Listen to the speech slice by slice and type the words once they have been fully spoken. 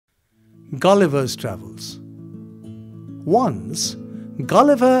Gulliver's Travels. Once,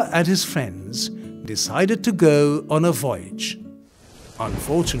 Gulliver and his friends decided to go on a voyage.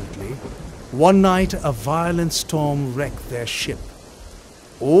 Unfortunately, one night a violent storm wrecked their ship.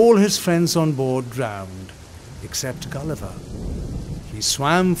 All his friends on board drowned, except Gulliver. He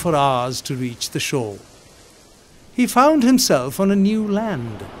swam for hours to reach the shore. He found himself on a new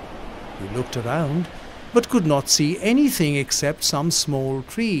land. He looked around, but could not see anything except some small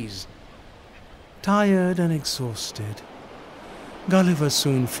trees. Tired and exhausted, Gulliver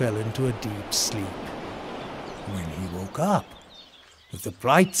soon fell into a deep sleep. When he woke up, the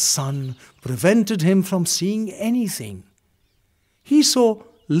bright sun prevented him from seeing anything. He saw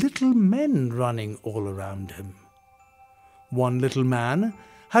little men running all around him. One little man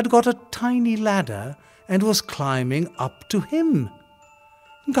had got a tiny ladder and was climbing up to him.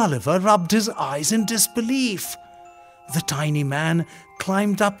 Gulliver rubbed his eyes in disbelief. The tiny man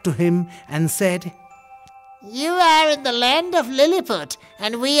climbed up to him and said, "You are in the land of Lilliput,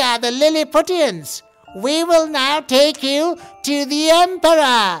 and we are the Lilliputians. We will now take you to the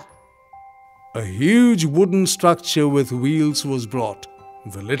Emperor." A huge wooden structure with wheels was brought.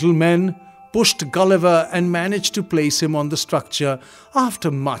 The little men pushed Gulliver and managed to place him on the structure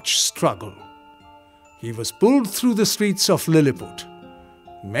after much struggle. He was pulled through the streets of Lilliput.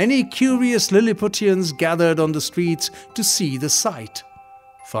 Many curious Lilliputians gathered on the streets to see the sight.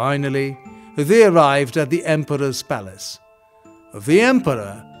 Finally, they arrived at the Emperor's palace. The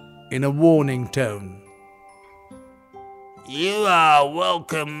Emperor, in a warning tone, "You are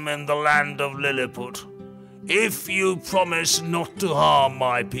welcome in the land of Lilliput, if you promise not to harm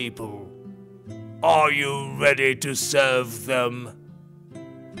my people. Are you ready to serve them?"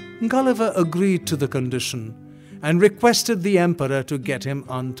 Gulliver agreed to the condition and requested the Emperor to get him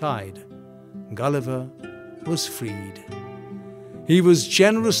untied. Gulliver was freed. He was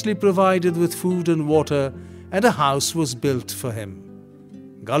generously provided with food and water, and a house was built for him.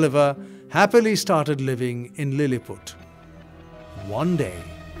 Gulliver happily started living in Lilliput. One day,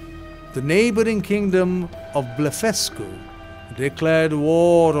 the neighboring kingdom of Blefuscu declared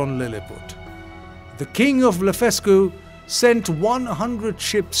war on Lilliput. The king of Blefuscu sent 100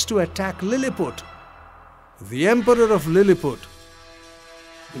 ships to attack Lilliput. The Emperor of Lilliput,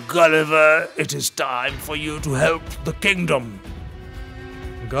 "Gulliver, it is time for you to help the kingdom."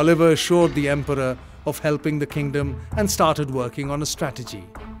 Gulliver assured the Emperor of helping the kingdom and started working on a strategy.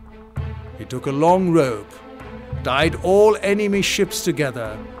 He took a long rope, tied all enemy ships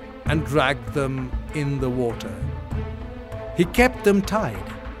together, and dragged them in the water. He kept them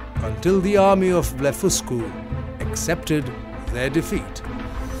tied until the army of Blefuscu accepted their defeat.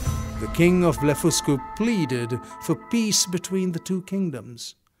 The king of Blefuscu pleaded for peace between the two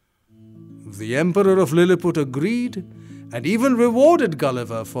kingdoms. The Emperor of Lilliput agreed and even rewarded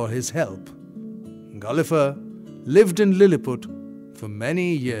Gulliver for his help. Gulliver lived in Lilliput for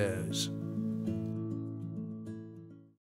many years.